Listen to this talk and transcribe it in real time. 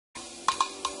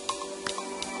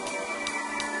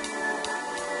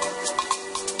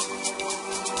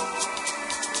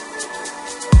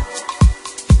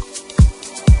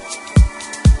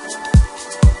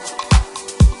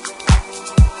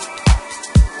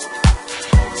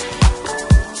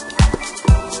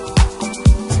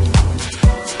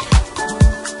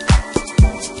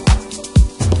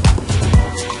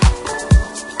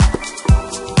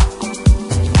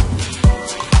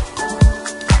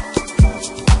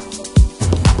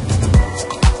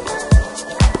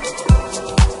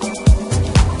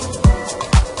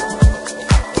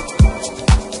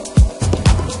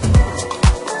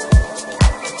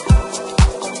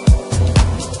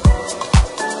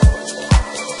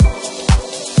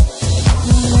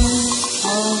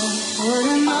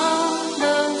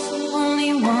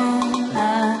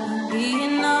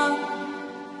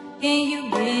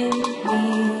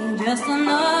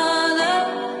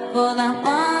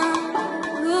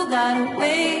got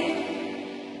away.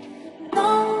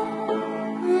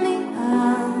 Lonely,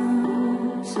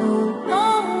 I'm so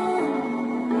lonely.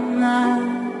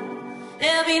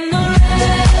 There'll be no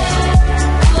rest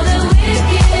for the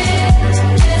wicked.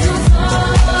 There's no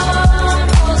song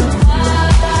for the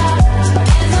wild.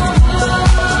 There's no hope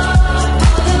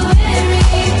for the weary.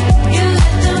 You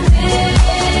let them win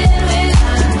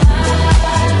without a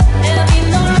fight. There'll be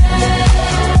no rest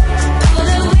for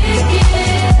the wicked.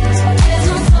 There's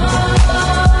no song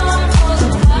for the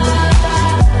wild.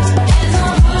 There's no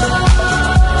hope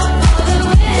for the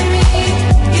weary.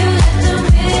 You let them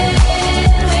win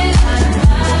without a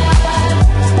fight.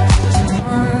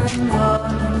 One more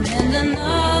and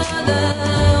another,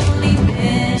 only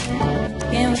then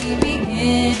can we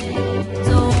begin.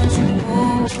 So won't you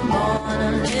hold on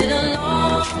a little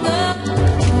longer?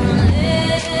 Don't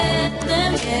let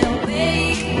them get away.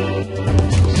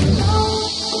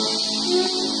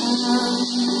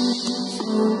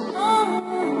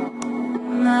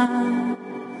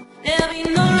 There'll be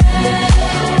no rest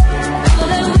for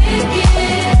the wicked.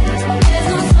 There's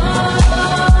no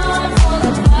song for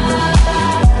the wild.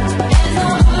 There's no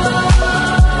hope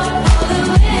for the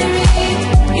weary.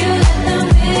 You let them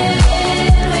win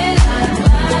without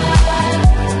a fight.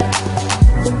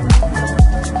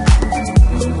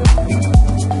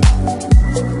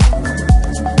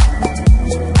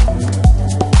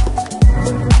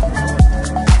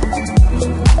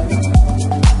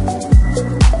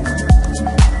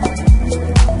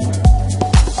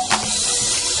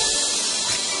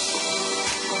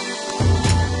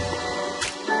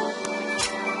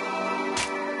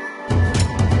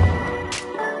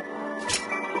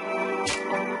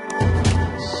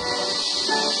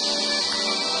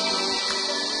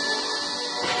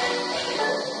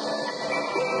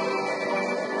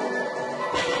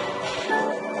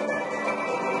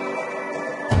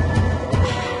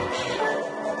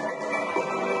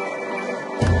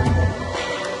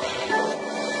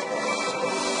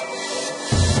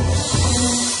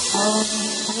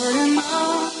 For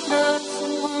another,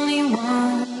 only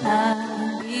one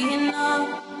I'd be enough.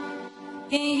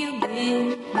 Can you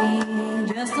give me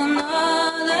just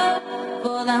another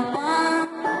for that one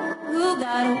who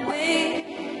got away?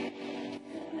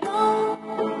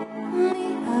 Lonely,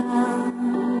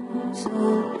 I'm so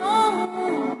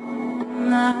lonely.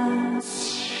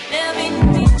 There'll be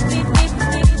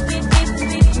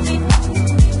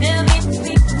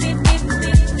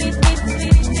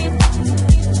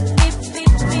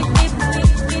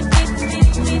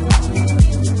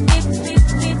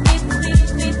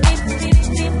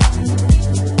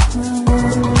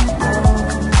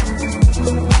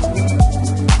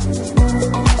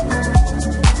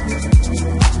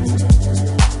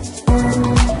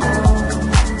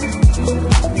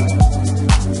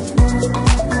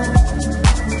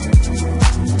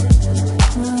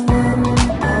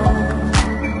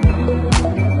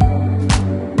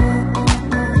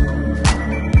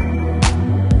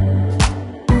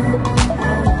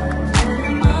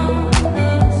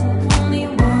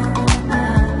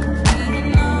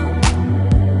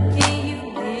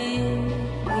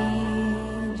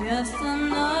just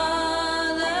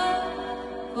another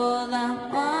for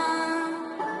that one.